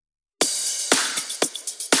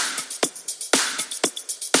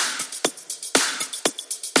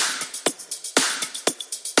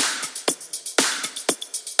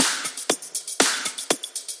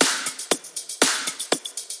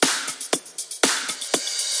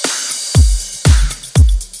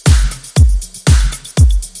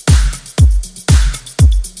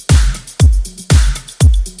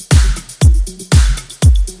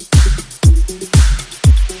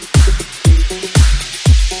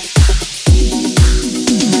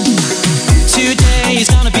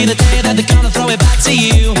be the day that they're gonna throw it back to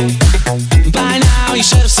you. By now you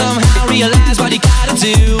should have somehow realized what you gotta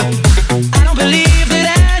do. I don't believe that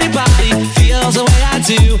anybody feels the way I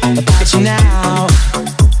do about you now.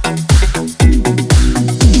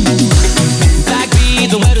 Backbeat,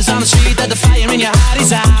 the word is on the street that the fire in your heart is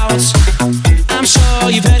out. I'm sure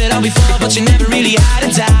you've heard it all before, but you never really had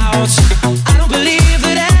a doubt. I don't believe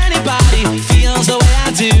that anybody feels the way I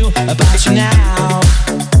do about you now.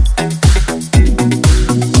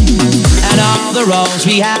 And all the roads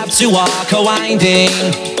we have to walk are winding,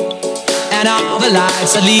 and all the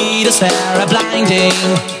lights that lead us there are blinding.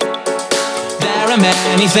 There are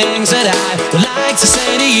many things that I would like to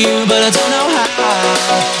say to you, but I don't know how.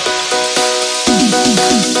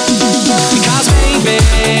 Because maybe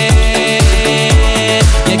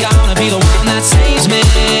you're gonna be the one that saves me.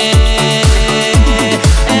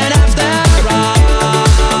 And after all,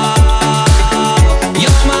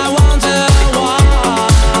 you're my Wonderwall.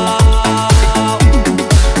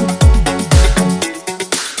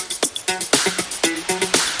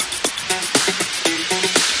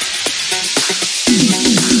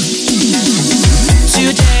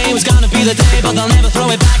 Today was gonna be the day, but they'll never throw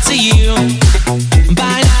it back to you.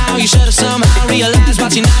 By now you should have somehow realized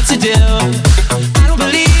what you're not to do. I don't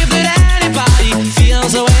believe that anybody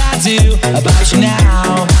feels the way I do about you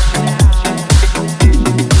now.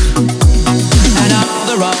 And all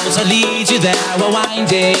the roads that lead you there are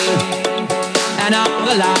winding, and all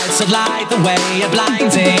the lights that light the way are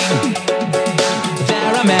blinding.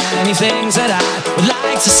 There are many things that I would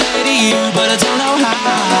like to say to you, but I don't know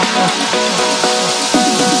how.